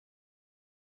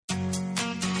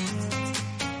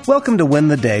Welcome to Win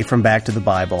the Day from Back to the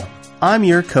Bible. I'm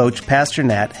your coach, Pastor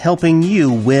Nat, helping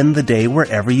you win the day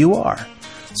wherever you are.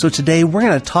 So today we're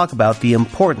going to talk about the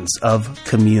importance of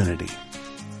community.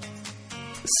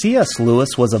 C.S.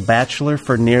 Lewis was a bachelor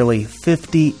for nearly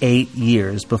 58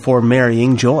 years before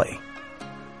marrying Joy.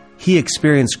 He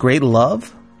experienced great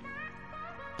love,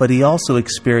 but he also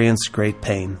experienced great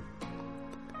pain.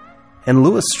 And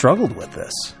Lewis struggled with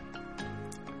this.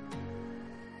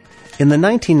 In the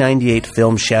 1998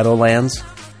 film Shadowlands,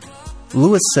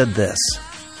 Lewis said this: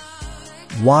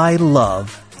 "Why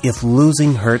love if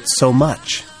losing hurts so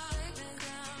much?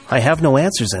 I have no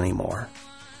answers anymore.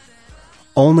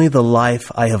 Only the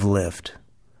life I have lived.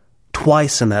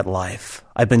 Twice in that life,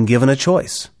 I've been given a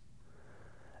choice.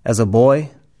 As a boy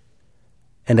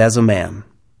and as a man.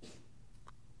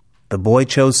 The boy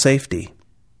chose safety.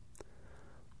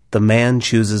 The man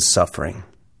chooses suffering.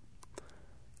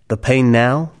 The pain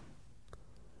now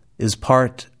is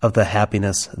part of the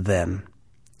happiness then.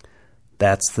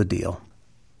 That's the deal."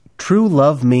 True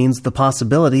love means the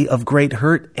possibility of great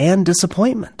hurt and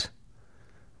disappointment.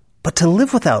 But to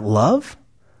live without love,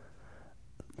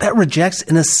 that rejects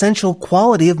an essential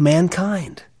quality of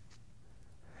mankind.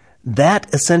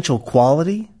 That essential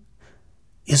quality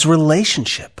is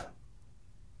relationship.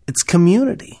 It's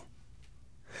community.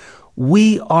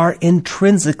 We are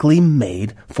intrinsically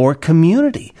made for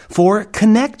community, for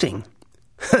connecting.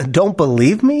 Don't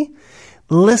believe me?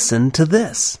 Listen to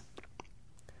this.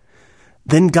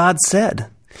 Then God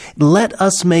said, "Let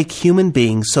us make human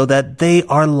beings so that they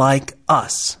are like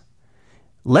us.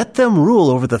 Let them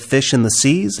rule over the fish in the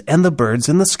seas and the birds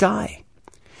in the sky.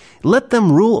 Let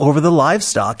them rule over the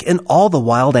livestock and all the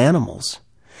wild animals.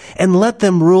 And let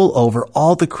them rule over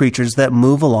all the creatures that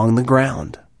move along the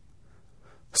ground."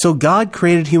 So God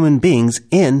created human beings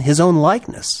in His own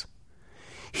likeness.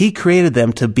 He created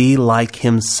them to be like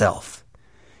Himself.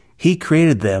 He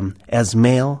created them as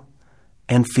male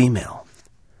and female.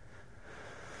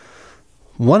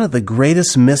 One of the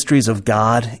greatest mysteries of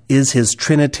God is His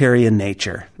Trinitarian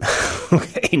nature.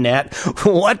 Okay, Nat,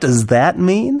 what does that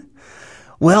mean?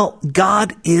 Well,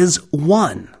 God is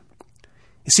one.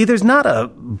 You see, there's not a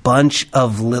bunch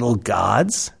of little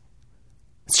gods.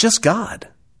 It's just God.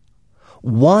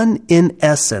 One in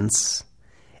essence,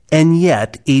 and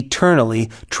yet eternally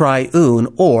triune,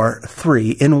 or three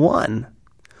in one.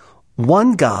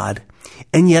 One God,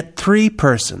 and yet three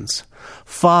persons: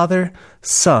 Father,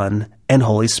 Son, and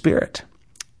Holy Spirit.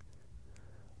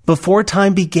 Before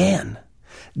time began,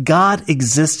 God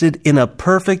existed in a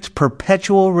perfect,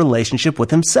 perpetual relationship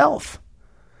with Himself.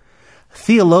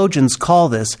 Theologians call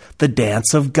this the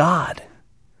dance of God.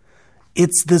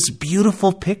 It's this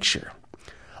beautiful picture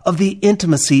of the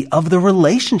intimacy of the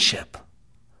relationship.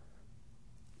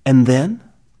 And then,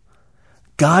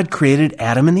 God created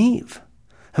Adam and Eve,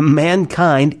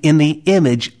 mankind in the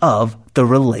image of the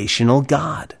relational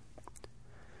God.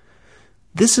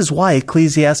 This is why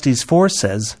Ecclesiastes 4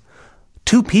 says,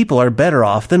 "Two people are better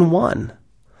off than one,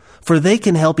 for they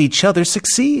can help each other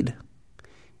succeed.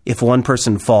 If one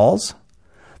person falls,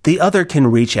 the other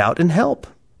can reach out and help.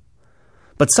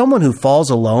 But someone who falls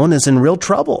alone is in real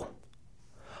trouble.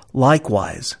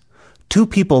 Likewise, two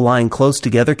people lying close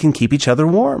together can keep each other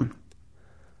warm.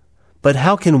 But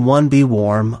how can one be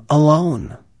warm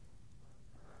alone?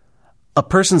 A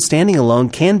person standing alone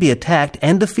can be attacked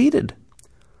and defeated,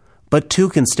 but two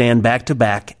can stand back to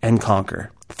back and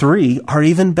conquer. Three are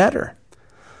even better,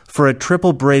 for a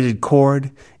triple braided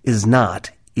cord is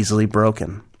not easily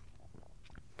broken."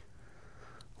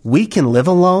 We can live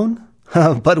alone,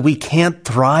 but we can't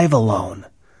thrive alone.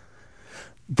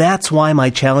 That's why my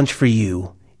challenge for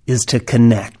you is to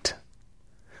connect.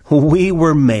 We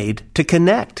were made to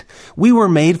connect. We were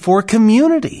made for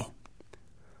community.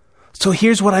 So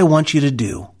here's what I want you to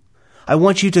do. I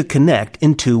want you to connect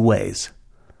in two ways.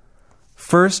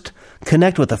 First,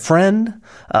 connect with a friend,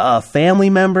 a family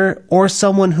member, or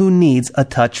someone who needs a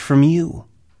touch from you.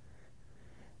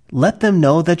 Let them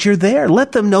know that you're there.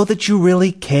 Let them know that you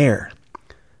really care.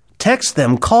 Text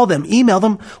them, call them, email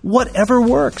them, whatever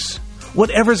works,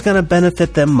 whatever's going to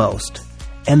benefit them most,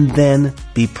 and then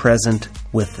be present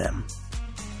with them.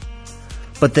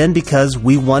 But then, because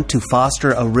we want to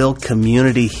foster a real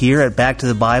community here at Back to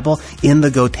the Bible in the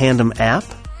Go Tandem app,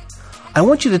 I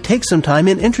want you to take some time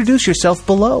and introduce yourself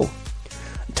below.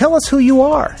 Tell us who you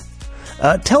are.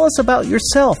 Tell us about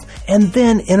yourself, and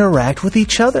then interact with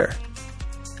each other.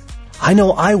 I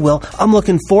know I will. I'm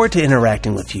looking forward to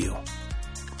interacting with you.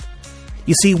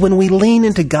 You see, when we lean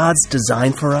into God's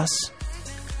design for us,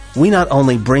 we not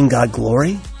only bring God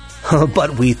glory,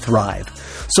 but we thrive.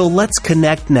 So let's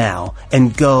connect now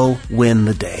and go win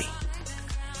the day.